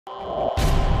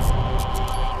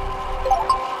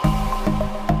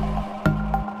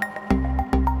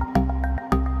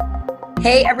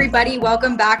Hey everybody,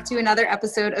 welcome back to another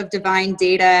episode of Divine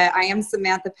Data. I am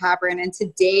Samantha Paprin, and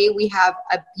today we have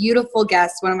a beautiful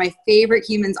guest, one of my favorite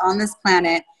humans on this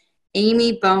planet,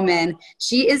 Amy Bowman.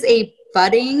 She is a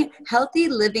budding, healthy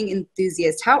living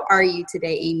enthusiast. How are you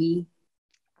today, Amy?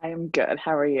 I am good.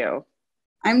 How are you?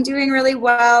 I'm doing really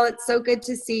well. It's so good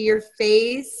to see your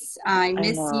face. I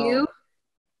miss you.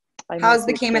 How's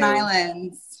the Cayman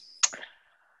Islands?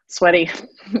 Sweaty.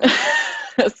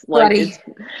 It's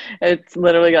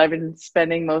literally, I've been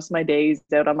spending most of my days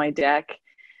out on my deck,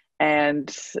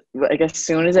 and like as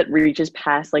soon as it reaches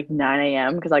past like 9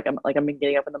 a.m. because I'm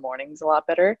getting up in the mornings a lot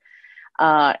better.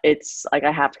 It's like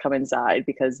I have to come inside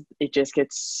because it just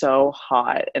gets so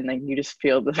hot, and then you just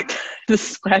feel the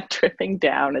sweat dripping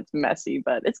down. It's messy,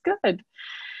 but it's good.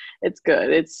 It's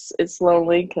good. It's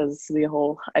lonely because the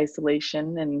whole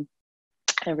isolation and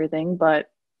everything, but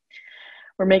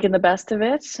we're making the best of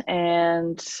it.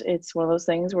 And it's one of those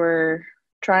things where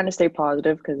trying to stay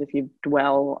positive, because if you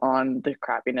dwell on the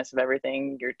crappiness of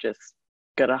everything, you're just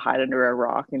gonna hide under a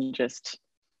rock and just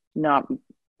not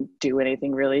do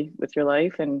anything really with your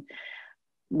life. And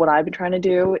what I've been trying to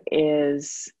do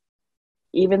is,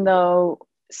 even though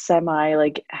semi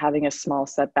like having a small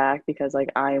setback, because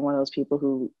like I am one of those people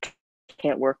who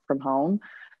can't work from home,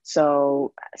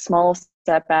 so small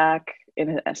setback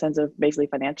in a sense of basically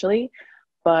financially,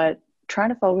 but trying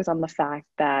to focus on the fact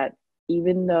that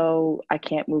even though I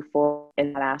can't move forward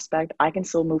in that aspect, I can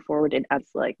still move forward in as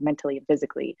like mentally and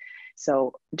physically.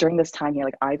 So during this time here,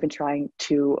 like I've been trying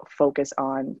to focus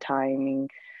on timing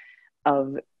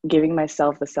of giving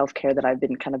myself the self-care that I've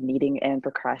been kind of needing and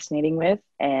procrastinating with.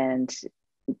 And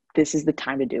this is the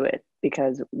time to do it,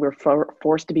 because we're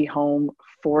forced to be home,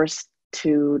 forced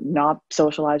to not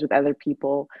socialize with other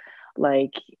people.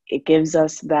 Like it gives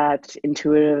us that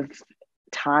intuitive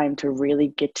time to really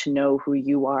get to know who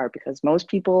you are, because most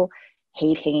people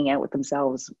hate hanging out with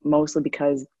themselves, mostly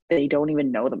because they don't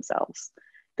even know themselves.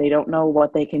 They don't know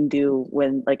what they can do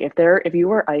when, like, if you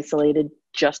were isolated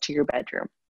just to your bedroom,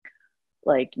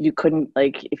 like you couldn't,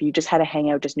 like if you just had to hang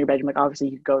out just in your bedroom, like obviously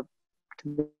you could go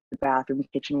to the bathroom,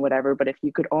 kitchen, whatever, but if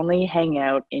you could only hang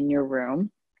out in your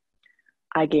room,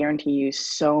 I guarantee you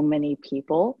so many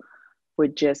people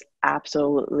would just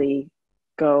absolutely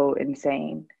go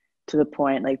insane, to the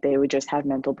point like they would just have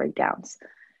mental breakdowns,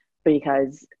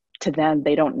 because to them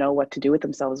they don't know what to do with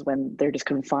themselves when they're just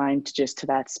confined to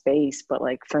that space. But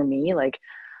like for me, like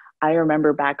I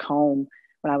remember back home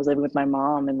when I was living with my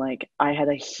mom, and like I had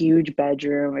a huge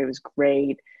bedroom, it was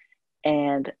great,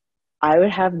 and I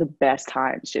would have the best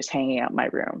times just hanging out in my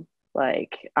room.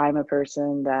 Like I'm a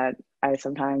person that I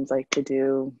sometimes like to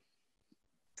do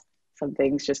some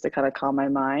things just to kind of calm my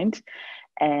mind.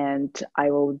 And I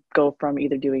will go from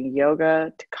either doing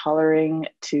yoga to coloring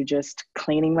to just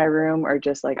cleaning my room, or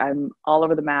just like I'm all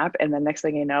over the map. And then next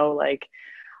thing you know, like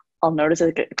I'll notice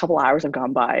like a couple hours have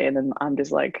gone by, and then I'm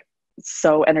just like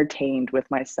so entertained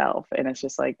with myself. And it's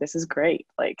just like, this is great.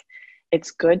 Like it's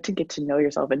good to get to know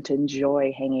yourself and to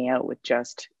enjoy hanging out with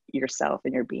just yourself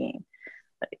and your being.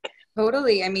 Like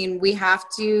Totally. I mean, we have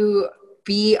to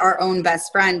be our own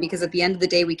best friend, because at the end of the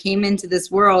day, we came into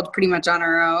this world pretty much on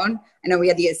our own. I know we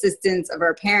had the assistance of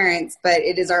our parents, but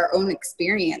it is our own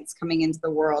experience coming into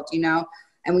the world, you know,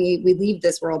 and we leave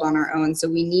this world on our own. So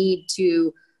we need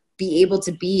to be able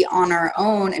to be on our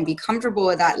own and be comfortable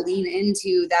with that, lean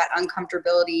into that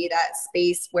uncomfortability, that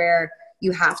space where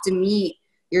you have to meet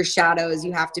your shadows,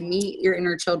 you have to meet your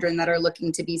inner children that are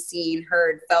looking to be seen,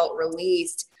 heard, felt,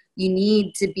 released. You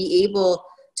need to be able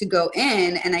to go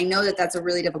in. And I know that that's a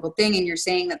really difficult thing. And you're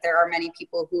saying that there are many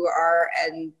people who are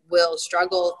and will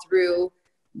struggle through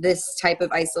this type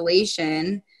of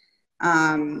isolation.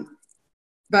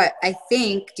 But I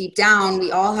think deep down,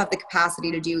 we all have the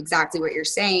capacity to do exactly what you're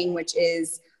saying, which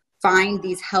is find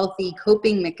these healthy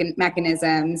coping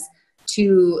mechanisms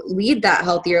to lead that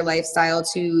healthier lifestyle,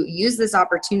 to use this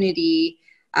opportunity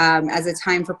as a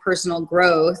time for personal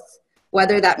growth.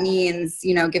 Whether that means,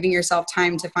 you know, giving yourself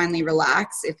time to finally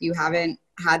relax if you haven't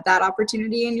had that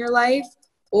opportunity in your life,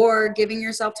 or giving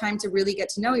yourself time to really get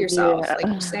to know yourself, like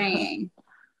you're saying,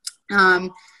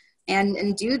 and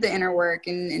do the inner work.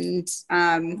 And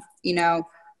you know,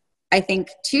 I think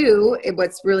too,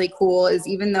 what's really cool is,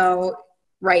 even though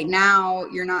right now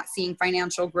you're not seeing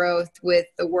financial growth with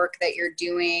the work that you're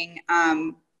doing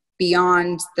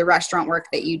beyond the restaurant work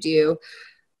that you do,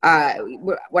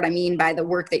 what I mean by the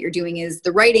work that you're doing is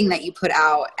the writing that you put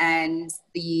out, and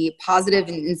the positive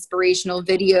and inspirational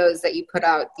videos that you put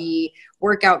out, the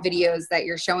workout videos that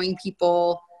you're showing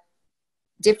people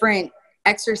different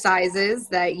exercises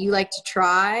that you like to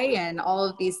try and all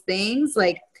of these things,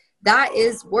 like that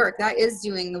is work, that is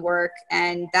doing the work,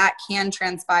 and that can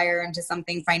transpire into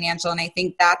something financial. And I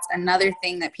think that's another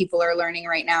thing that people are learning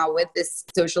right now with this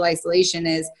social isolation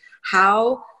is,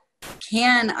 how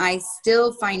can I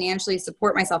still financially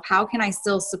support myself? How can I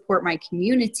still support my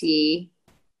community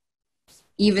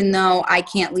even though I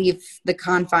can't leave the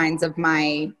confines of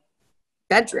my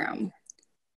bedroom?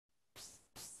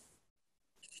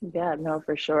 Yeah, no,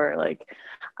 for sure. Like,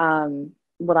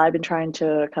 what I've been trying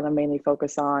to kind of mainly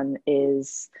focus on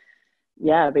is,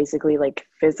 yeah, basically like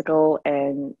physical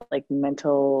and like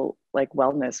mental, like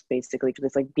wellness, basically, because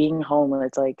it's like being home and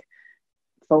it's like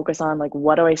focus on like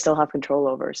what do I still have control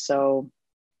over. So,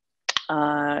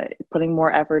 putting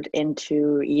more effort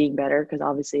into eating better, because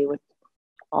obviously with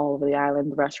all over the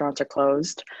island, the restaurants are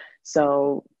closed.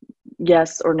 So,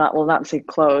 yes, or not, well, not say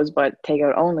closed, but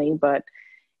takeout only, but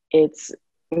it's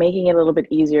making it a little bit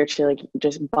easier to like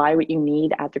just buy what you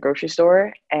need at the grocery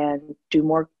store and do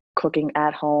more cooking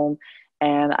at home.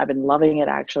 And I've been loving it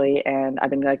actually, and I've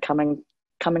been like coming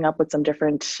up with some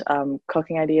different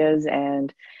cooking ideas,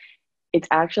 and it's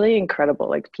actually incredible.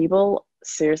 Like people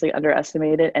seriously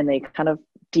underestimate it, and they kind of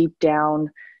deep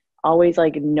down always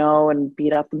like know and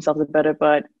beat up themselves about it.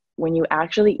 But when you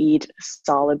actually eat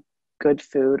solid good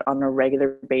food on a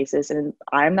regular basis, and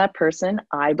I'm that person,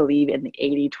 I believe in the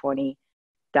 80-20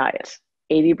 diet.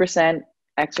 80%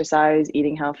 exercise,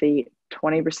 eating healthy,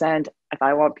 20% if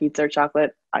I want pizza or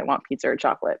chocolate, I want pizza or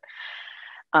chocolate.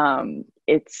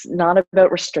 It's not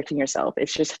about restricting yourself.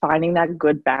 It's just finding that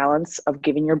good balance of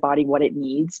giving your body what it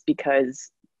needs,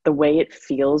 because the way it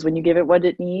feels when you give it what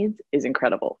it needs is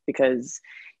incredible, because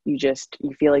you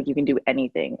feel like you can do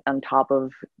anything on top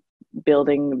of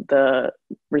building the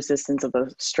resistance of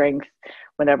the strength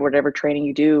whatever training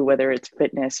you do, whether it's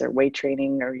fitness or weight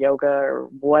training or yoga or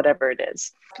whatever it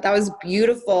is. That was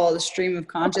beautiful, the stream of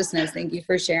consciousness. Thank you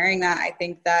for sharing that. I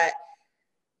think that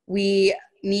we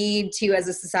need to, as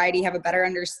a society, have a better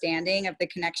understanding of the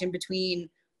connection between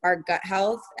our gut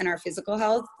health and our physical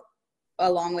health,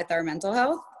 along with our mental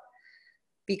health.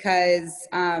 Because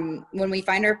when we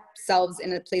find ourselves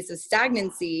in a place of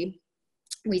stagnancy,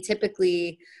 we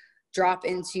typically drop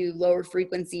into lower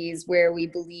frequencies where we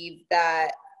believe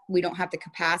that we don't have the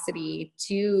capacity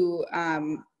to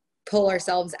pull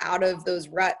ourselves out of those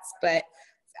ruts. But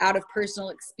out of personal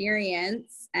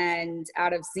experience and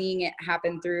out of seeing it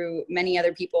happen through many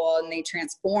other people, and they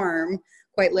transform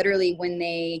quite literally when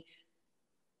they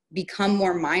become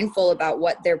more mindful about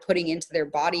what they're putting into their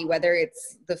body, whether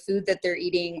it's the food that they're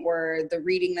eating or the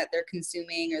reading that they're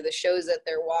consuming or the shows that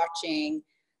they're watching.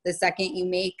 The second you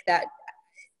make that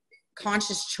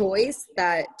conscious choice,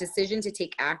 that decision to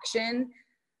take action,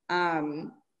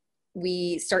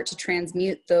 we start to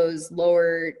transmute those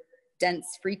lower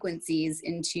dense frequencies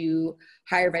into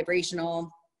higher vibrational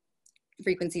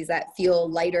frequencies that feel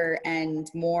lighter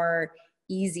and more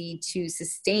easy to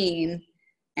sustain.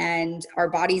 And our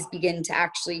bodies begin to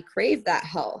actually crave that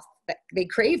health. They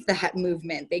crave that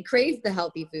movement. They crave the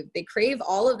healthy food. They crave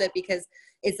all of it because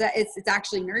it's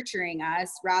actually nurturing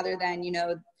us, rather than,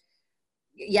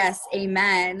 yes,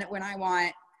 amen. When I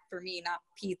want, for me, not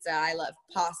pizza, I love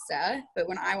pasta, but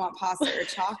when I want pasta or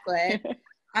chocolate,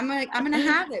 I'm gonna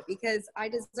have it because I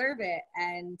deserve it.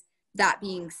 And that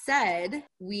being said,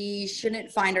 we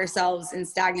shouldn't find ourselves in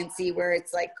stagnancy where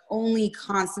it's like only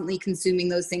constantly consuming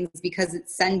those things because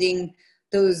it's sending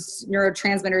those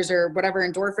neurotransmitters or whatever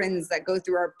endorphins that go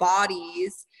through our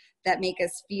bodies that make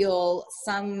us feel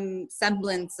some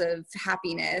semblance of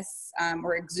happiness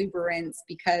or exuberance,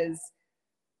 because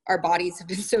our bodies have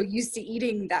been so used to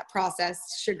eating that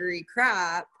processed sugary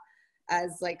crap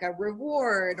as like a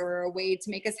reward or a way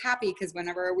to make us happy. Because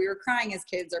whenever we were crying as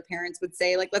kids, our parents would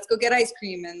say, like, let's go get ice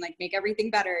cream and like make everything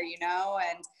better,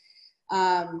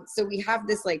 and so we have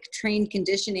this like trained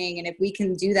conditioning. And if we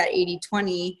can do that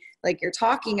 80-20 like you're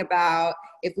talking about,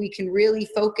 if we can really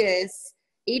focus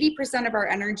 80% of our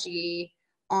energy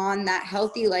on that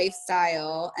healthy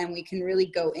lifestyle and we can really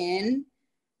go in,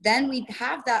 then we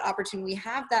have that opportunity, we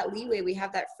have that leeway, we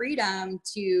have that freedom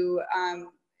to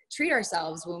treat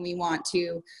ourselves when we want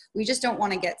to. We just don't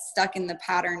want to get stuck in the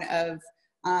pattern of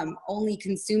only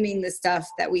consuming the stuff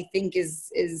that we think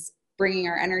is bringing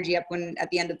our energy up, when at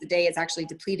the end of the day, it's actually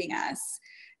depleting us.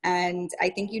 And I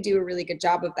think you do a really good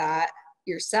job of that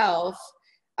yourself.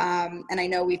 And I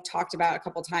know we've talked about a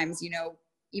couple times,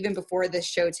 even before this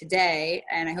show today,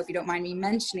 and I hope you don't mind me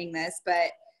mentioning this,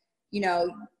 but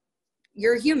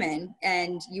you're human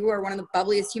and you are one of the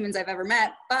bubbliest humans I've ever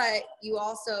met, but you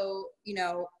also,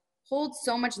 hold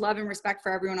so much love and respect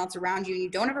for everyone else around you. You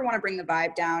don't ever want to bring the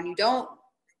vibe down. You don't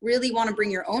really want to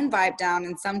bring your own vibe down.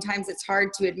 And sometimes it's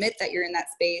hard to admit that you're in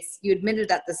that space. You admitted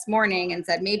that this morning and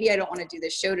said, maybe I don't want to do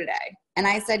this show today. And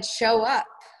I said, show up,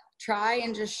 try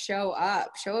and just show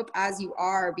up as you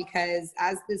are, because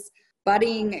as this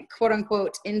budding quote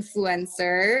unquote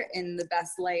influencer in the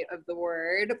best light of the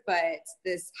word, but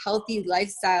this healthy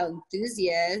lifestyle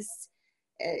enthusiast,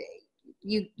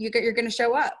 you're going to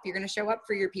show up. You're going to show up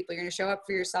for your people. You're going to show up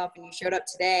for yourself, and you showed up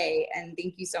today. And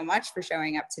thank you so much for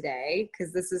showing up today,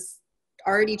 because this is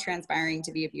already transpiring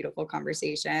to be a beautiful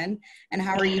conversation. And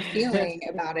how are you feeling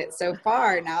about it so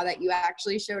far now that you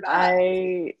actually showed up?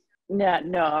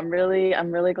 I'm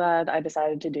really glad I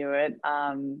decided to do it.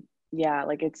 Yeah,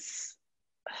 like it's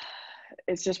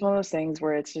just one of those things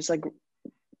where it's just like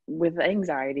with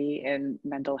anxiety and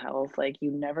mental health, like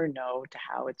you never know to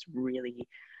how it's really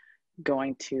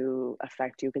going to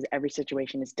affect you, because every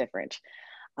situation is different.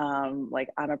 Like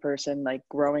I'm a person, like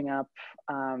growing up,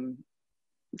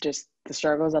 just the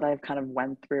struggles that I've kind of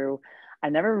went through, I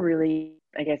never really,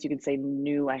 I guess you could say,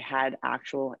 knew I had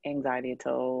actual anxiety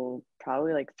until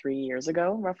probably like 3 years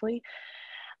ago, roughly.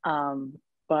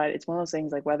 But it's one of those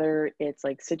things, like whether it's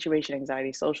like situation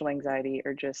anxiety, social anxiety,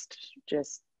 or just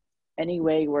any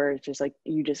way where it's just like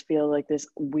you just feel like this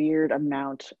weird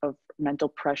amount of mental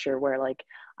pressure, where like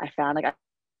I find like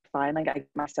I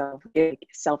myself get like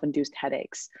self-induced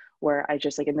headaches, where I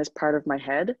just like in this part of my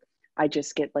head I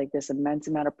just get like this immense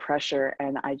amount of pressure,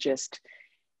 and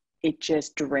it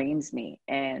just drains me.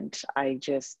 And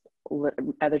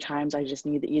other times I just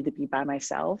need to either be by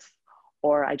myself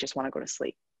or I just want to go to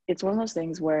sleep. It's one of those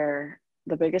things where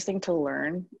the biggest thing to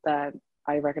learn that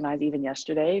I recognize even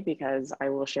yesterday, because I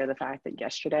will share the fact that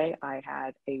yesterday I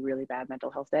had a really bad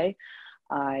mental health day.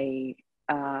 I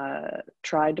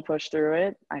tried to push through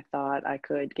it. I thought I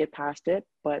could get past it,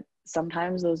 but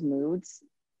sometimes those moods,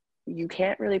 you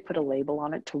can't really put a label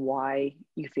on it to why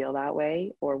you feel that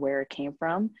way or where it came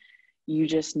from. You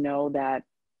just know that,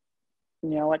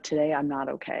 you know what, today I'm not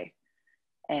okay.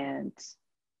 And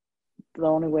the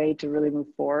only way to really move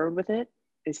forward with it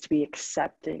is to be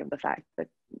accepting of the fact that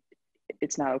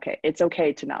it's not okay. It's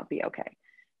okay to not be okay,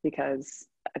 because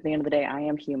at the end of the day, I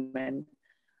am human.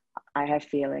 I have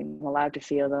feelings. I'm allowed to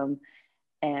feel them.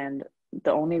 And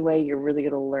the only way you're really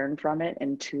going to learn from it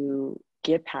and to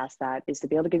get past that is to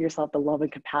be able to give yourself the love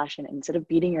and compassion, instead of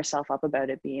beating yourself up about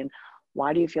it, being,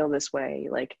 why do you feel this way?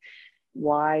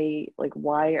 Why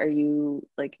are you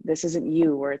like, this isn't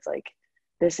you, where it's like,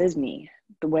 this is me.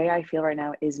 The way I feel right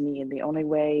now is me. And the only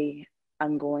way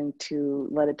I'm going to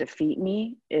let it defeat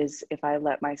me is if I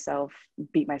let myself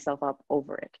beat myself up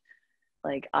over it.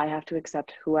 Like I have to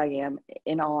accept who I am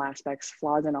in all aspects,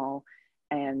 flaws and all.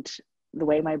 And the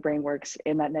way my brain works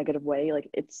in that negative way, like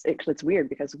it's weird,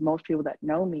 because most people that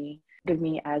know me give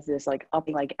me as this like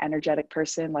like energetic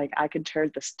person. Like I could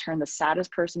turn the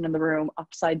saddest person in the room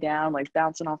upside down, like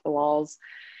bouncing off the walls.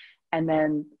 And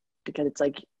then, because it's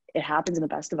like, it happens in the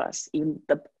best of us, even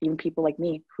people like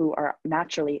me who are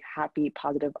naturally happy,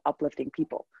 positive, uplifting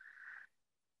people.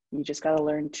 You just got to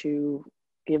learn to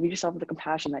give yourself the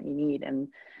compassion that you need. And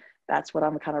that's what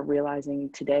I'm kind of realizing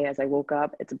today as I woke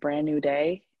up. It's a brand new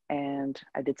day, and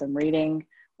I did some reading,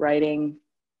 writing,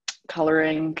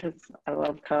 coloring, because I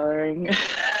love coloring.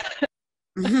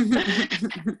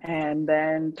 and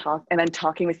then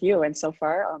talking with you. And so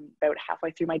far I'm about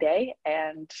halfway through my day,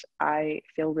 and I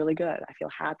feel really good. I feel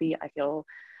happy. I feel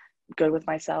good with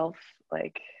myself.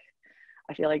 Like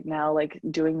I feel like now, like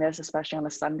doing this, especially on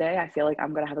a Sunday, I feel like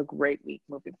I'm going to have a great week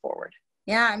moving forward.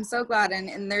 Yeah, I'm so glad.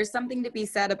 And there's something to be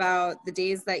said about the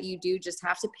days that you do just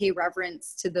have to pay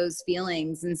reverence to those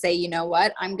feelings and say, you know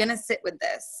what, I'm going to sit with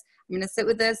this. I'm going to sit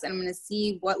with this, and I'm going to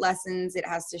see what lessons it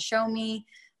has to show me.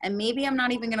 And maybe I'm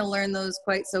not even going to learn those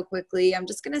quite so quickly. I'm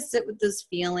just going to sit with those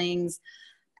feelings,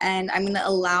 and I'm going to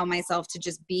allow myself to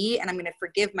just be, and I'm going to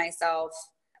forgive myself,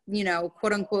 you know,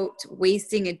 quote unquote,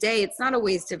 wasting a day. It's not a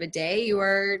waste of a day. You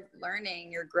are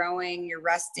learning, you're growing, you're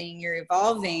resting, you're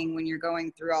evolving when you're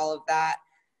going through all of that.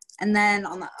 And then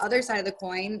on the other side of the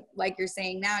coin, like you're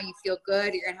saying now, you feel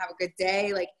good, you're going to have a good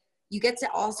day. Like you get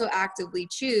to also actively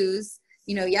choose.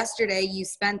 You know, yesterday you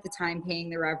spent the time paying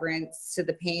the reverence to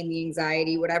the pain, the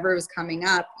anxiety, whatever was coming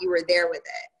up, you were there with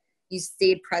it. You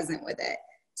stayed present with it.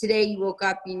 Today you woke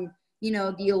up and, you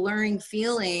know, the alluring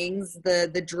feelings,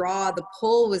 the draw, the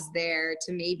pull was there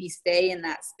to maybe stay in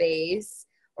that space,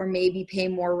 or maybe pay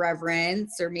more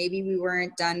reverence, or maybe we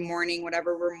weren't done mourning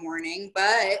whatever we're mourning,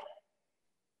 but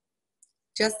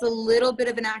just a little bit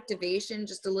of an activation,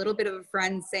 just a little bit of a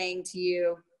friend saying to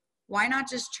you, why not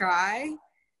just try?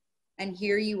 And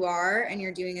here you are, and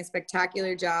you're doing a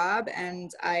spectacular job. And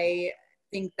I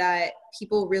think that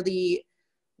people really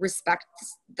respect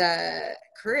the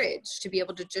courage to be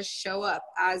able to just show up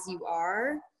as you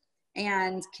are,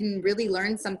 and can really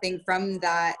learn something from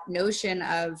that notion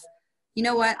of, you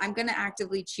know what, I'm going to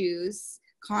actively choose,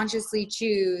 consciously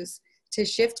choose to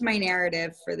shift my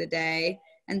narrative for the day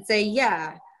and say,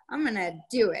 yeah, I'm going to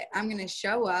do it. I'm going to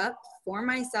show up for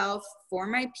myself, for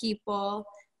my people,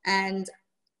 and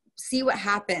see what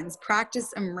happens.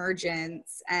 Practice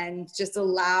emergence and just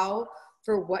allow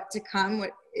for what to come,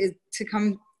 what is to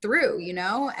come through, you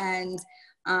know? And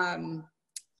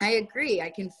I agree.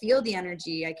 I can feel the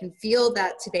energy. I can feel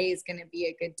that today is going to be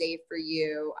a good day for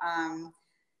you.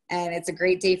 And it's a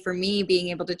great day for me being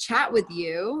able to chat with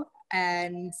you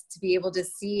and to be able to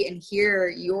see and hear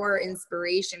your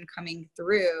inspiration coming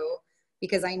through.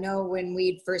 Because I know when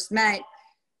we'd first met,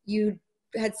 you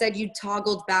had said you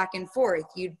toggled back and forth.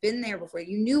 You'd been there before.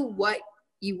 You knew what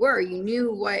you were. You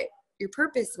knew what your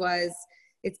purpose was.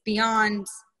 It's beyond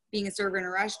being a server in a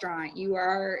restaurant. You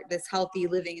are this healthy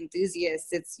living enthusiast.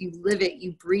 It's, you live it,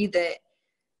 you breathe it,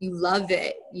 you love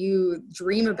it, you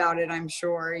dream about it, I'm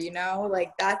sure, you know,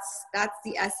 like that's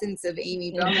the essence of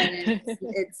Amy Bowman. And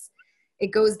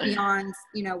it goes beyond,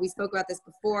 you know, we spoke about this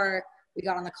before we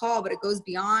got on the call, but it goes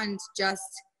beyond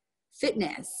just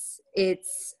fitness.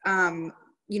 It's,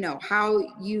 you know, how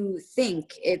you think,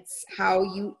 it's how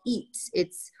you eat,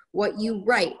 it's what you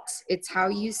write, it's how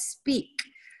you speak.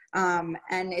 And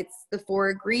it's the 4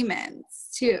 agreements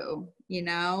too, you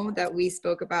know, that we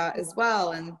spoke about as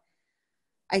well. And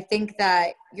I think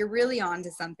that you're really on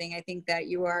to something. I think that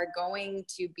you are going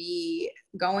to be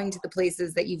going to the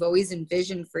places that you've always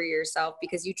envisioned for yourself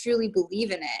because you truly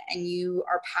believe in it and you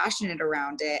are passionate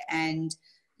around it. And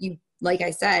you, like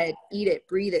I said, eat it,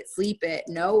 breathe it, sleep it,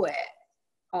 know it,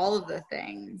 all of the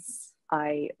things.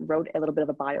 I wrote a little bit of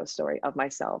a bio story of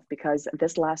myself because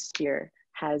this last year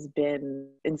has been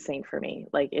insane for me.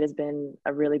 Like, it has been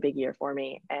a really big year for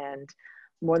me. And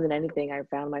more than anything, I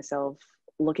found myself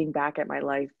looking back at my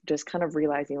life, just kind of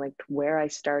realizing like where I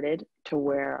started to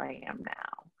where I am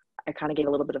now. I kind of gave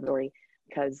a little bit of a story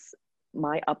because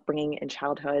my upbringing in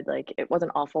childhood, like, it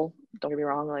wasn't awful. Don't get me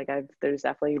wrong. Like, there's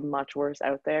definitely much worse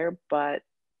out there, but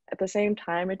at the same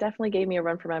time, it definitely gave me a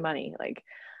run for my money. Like,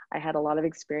 I had a lot of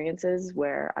experiences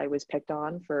where I was picked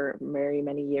on for very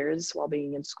many years while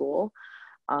being in school,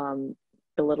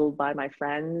 belittled by my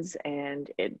friends, and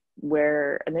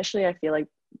where initially I feel like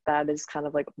that is kind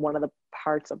of like one of the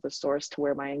parts of the source to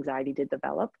where my anxiety did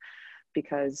develop,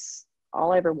 because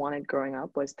all I ever wanted growing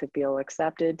up was to feel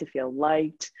accepted, to feel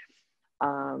liked,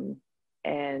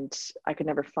 and I could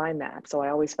never find that. So I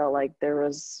always felt like there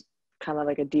was kind of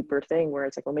like a deeper thing where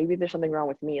it's like, well, maybe there's something wrong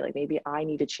with me. Like, maybe I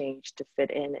need to change to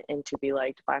fit in and to be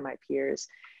liked by my peers.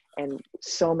 And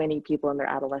so many people in their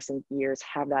adolescent years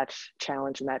have that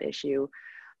challenge and that issue.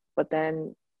 But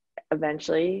then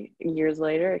eventually, years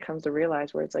later, it comes to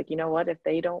realize where it's like, you know what, if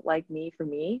they don't like me for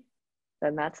me,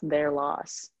 then that's their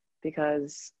loss.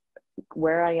 Because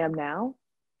where I am now,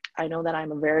 I know that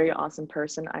I'm a very awesome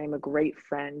person. I am a great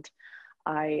friend.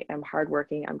 I am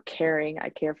hardworking. I'm caring. I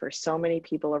care for so many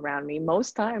people around me.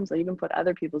 Most times I even put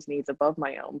other people's needs above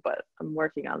my own, but I'm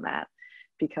working on that,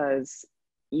 because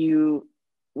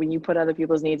when you put other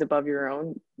people's needs above your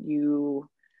own, you're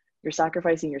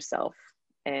sacrificing yourself,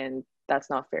 and that's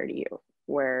not fair to you.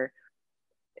 Where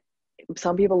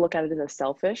some people look at it as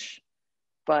selfish,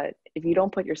 but if you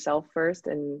don't put yourself first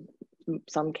in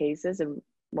some cases, in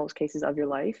most cases of your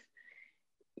life,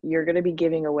 you're going to be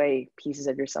giving away pieces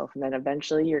of yourself, and then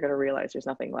eventually you're going to realize there's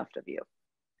nothing left of you.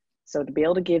 So to be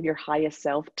able to give your highest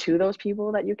self to those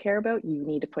people that you care about, you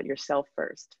need to put yourself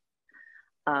first.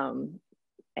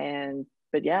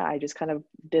 But yeah, I just kind of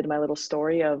did my little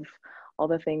story of all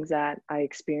the things that I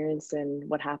experienced and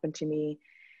what happened to me,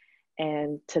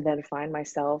 and to then find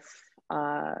myself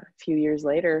a few years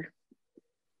later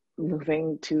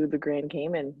moving to the Grand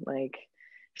Cayman. Like,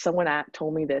 someone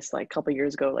told me this like a couple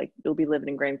years ago, like, you'll be living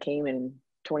in Grand Cayman in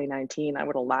 2019, I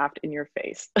would have laughed in your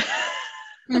face.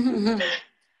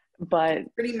 But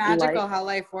pretty magical how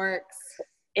life works.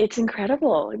 It's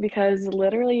incredible, because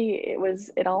literally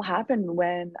it all happened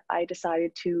when I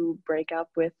decided to break up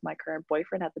with my current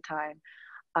boyfriend at the time.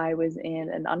 I was in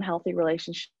an unhealthy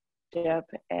relationship,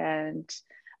 and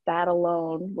that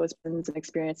alone was some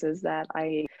experiences that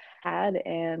I had.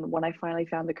 And when I finally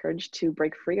found the courage to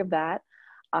break free of that,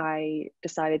 I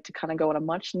decided to kind of go on a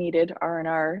much needed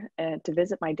R&R and to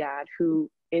visit my dad, who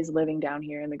is living down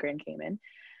here in the Grand Cayman.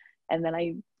 And then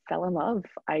I fell in love.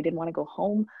 I didn't want to go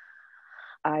home.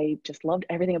 I just loved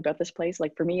everything about this place.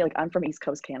 Like, for me, like, I'm from East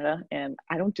Coast Canada, and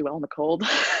I don't do well in the cold.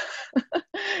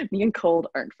 Me and cold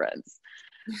aren't friends.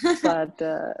 But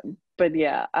but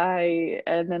yeah,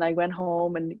 and then I went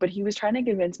home, but he was trying to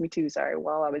convince me too, sorry,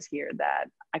 while I was here, that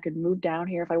I could move down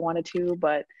here if I wanted to,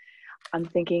 but I'm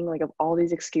thinking like of all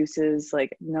these excuses,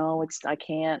 like, no, I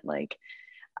can't, like,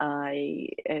 I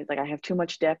have too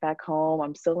much debt back home.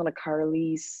 I'm still in a car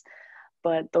lease,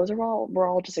 but were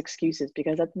all just excuses,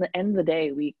 because at the end of the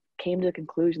day, we came to the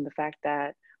conclusion, the fact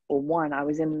that, well, one, I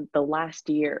was in the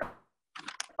last year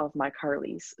of my car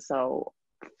lease. So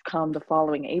come the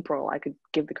following April, I could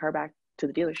give the car back to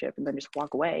the dealership and then just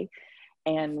walk away.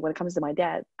 And when it comes to my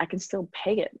debt, I can still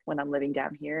pay it when I'm living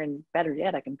down here. And better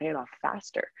yet, I can pay it off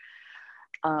faster.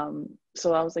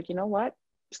 So I was like, you know what?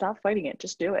 Stop fighting it.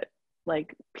 Just do it.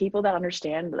 Like, people that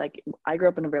understand, like, I grew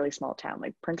up in a really small town,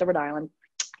 like Prince Edward Island,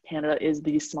 Canada is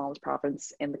the smallest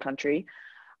province in the country.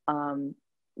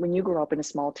 When you grow up in a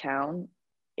small town,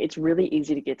 it's really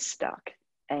easy to get stuck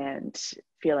and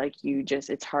feel like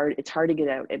it's hard to get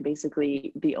out. And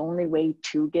basically the only way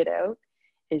to get out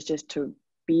is just to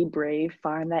be brave,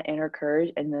 find that inner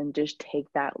courage, and then just take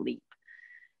that leap.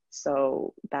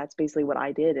 So that's basically what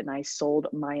I did. And I sold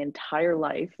my entire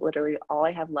life. Literally all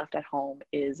I have left at home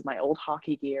is my old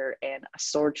hockey gear and a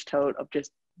storage tote of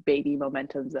just baby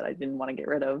momentums that I didn't want to get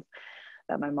rid of,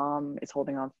 that my mom is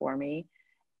holding on for me.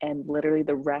 And literally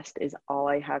the rest is all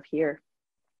I have here.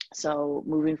 So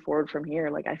moving forward from here,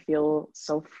 like, I feel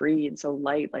so free and so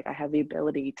light. Like, I have the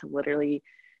ability to literally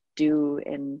do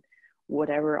and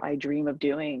whatever I dream of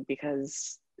doing,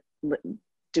 because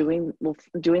doing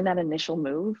that initial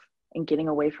move and getting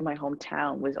away from my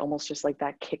hometown was almost just like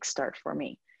that kickstart for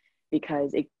me,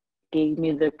 because it gave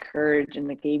me the courage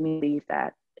and it gave me belief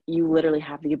that you literally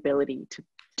have the ability to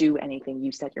do anything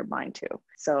you set your mind to.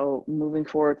 So moving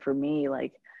forward for me,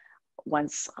 like,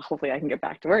 once hopefully I can get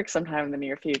back to work sometime in the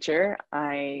near future,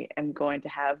 I am going to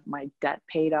have my debt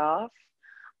paid off.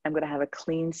 I'm going to have a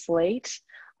clean slate.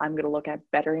 I'm going to look at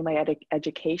bettering my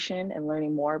education and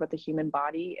learning more about the human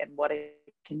body and what it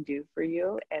can do for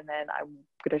you. And then I'm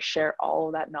going to share all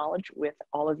of that knowledge with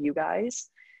all of you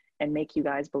guys and make you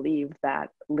guys believe that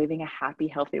living a happy,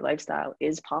 healthy lifestyle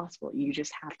is possible. You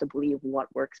just have to believe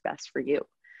what works best for you,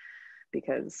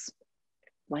 because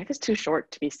life is too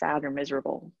short to be sad or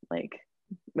miserable, like,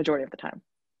 majority of the time.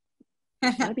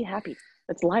 You gotta be happy.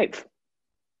 It's life.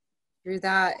 Through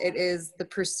that, it is the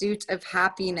pursuit of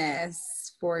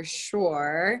happiness for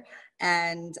sure.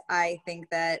 And I think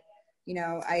that,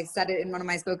 I said it in one of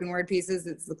my spoken word pieces,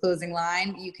 it's the closing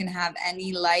line: you can have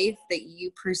any life that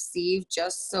you perceive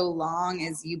just so long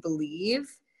as you believe.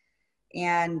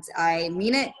 And I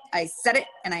mean it. I said it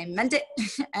and I meant it,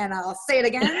 and I'll say it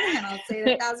again, and I'll say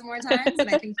it 1,000 more times. And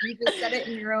I think you just said it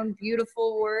in your own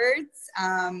beautiful words.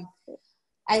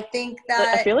 I think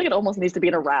that I feel like it almost needs to be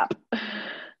in a rap.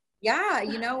 Yeah,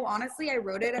 honestly, I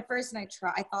wrote it at first, and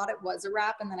I thought it was a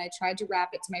rap, and then I tried to rap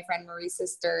it to my friend Marisa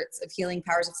Sturts of Healing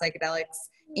Powers of Psychedelics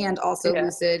and also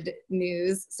Lucid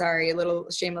News. Sorry, a little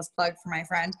shameless plug for my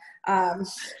friend.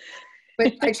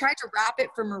 But I tried to rap it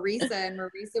for Marisa, and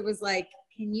Marisa was like,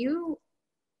 can you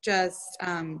just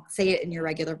say it in your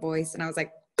regular voice? And I was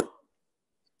like,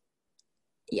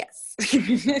 yes.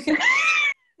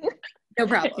 No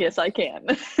problem. Yes, I can.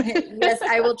 Yes,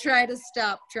 I will try to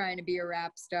stop trying to be a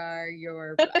rap star.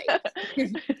 You're right.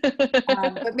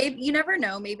 But maybe, you never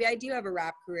know. Maybe I do have a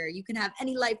rap career. You can have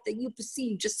any life that you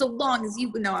perceive just so long as you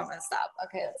know. I'm going to stop.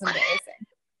 Okay, that's embarrassing.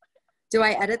 Do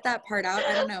I edit that part out?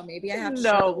 I don't know. Maybe I have to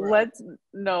show the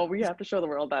world. We have to show the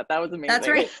world that was amazing. That's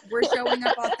right. We're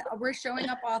showing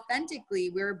up authentically.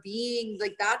 We're being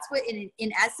like, that's what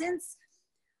in essence,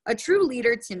 a true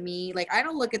leader to me, like, I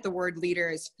don't look at the word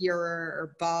leader as Führer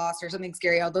or boss or something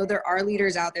scary, although there are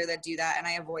leaders out there that do that, and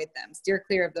I avoid them. Steer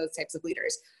clear of those types of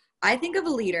leaders. I think of a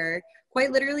leader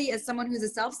quite literally as someone who's a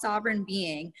self-sovereign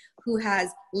being who has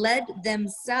led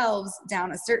themselves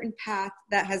down a certain path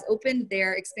that has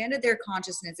expanded their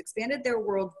consciousness, expanded their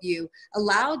worldview,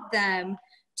 allowed them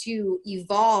to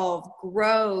evolve,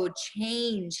 grow,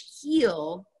 change,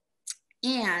 heal.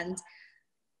 And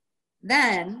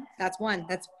then that's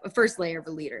a first layer of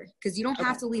a leader, because you don't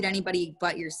have to lead anybody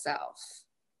but yourself.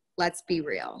 Let's be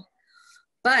real.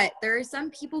 But there are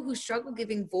some people who struggle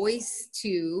giving voice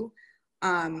to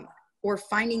or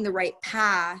finding the right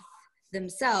path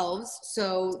themselves.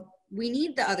 So we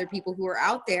need the other people who are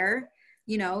out there,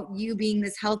 you being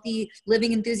this healthy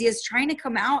living enthusiast, trying to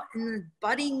come out in the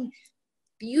budding,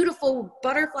 beautiful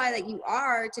butterfly that you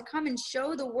are, to come and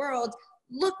show the world,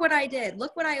 look what I did,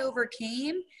 look what I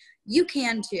overcame. You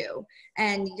can too.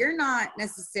 And you're not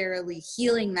necessarily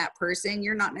healing that person.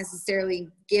 You're not necessarily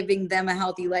giving them a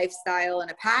healthy lifestyle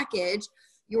and a package.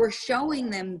 You're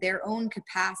showing them their own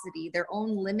capacity, their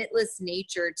own limitless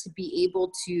nature to be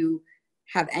able to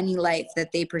have any life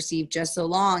that they perceive just so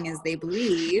long as they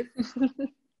believe.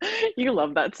 You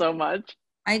love that so much.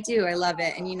 I do. I love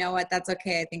it. And you know what? That's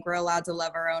okay. I think we're allowed to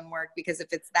love our own work, because if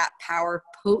it's that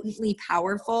potently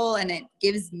powerful and it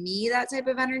gives me that type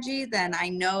of energy, then I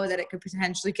know that it could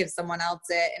potentially give someone else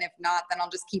it. And if not, then I'll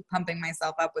just keep pumping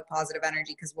myself up with positive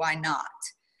energy, because why not?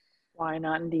 Why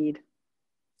not indeed?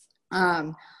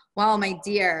 Well, my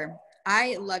dear,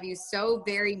 I love you so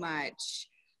very much.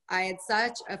 I had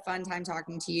such a fun time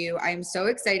talking to you. I am so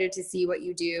excited to see what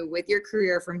you do with your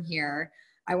career from here.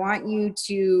 I want you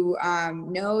to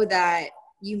know that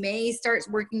you may start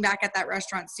working back at that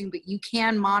restaurant soon, but you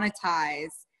can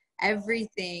monetize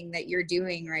everything that you're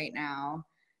doing right now.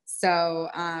 So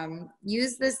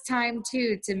use this time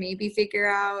too to maybe figure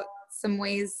out some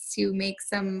ways to make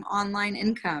some online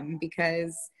income,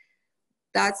 because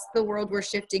that's the world we're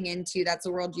shifting into. That's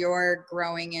the world you're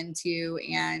growing into.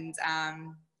 And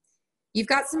you've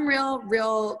got some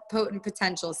real potent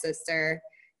potential, sister.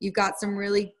 You've got some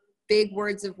really big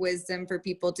words of wisdom for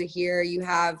people to hear. You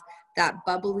have that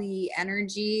bubbly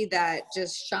energy that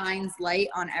just shines light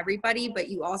on everybody, but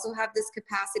you also have this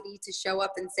capacity to show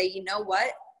up and say, you know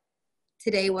what?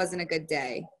 Today wasn't a good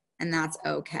day, and that's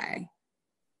okay.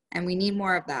 And we need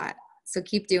more of that. So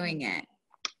keep doing it.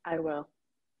 I will.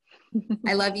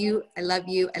 I love you. I love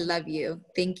you. I love you.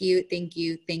 Thank you. Thank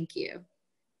you. Thank you.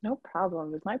 No problem.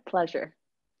 It was my pleasure.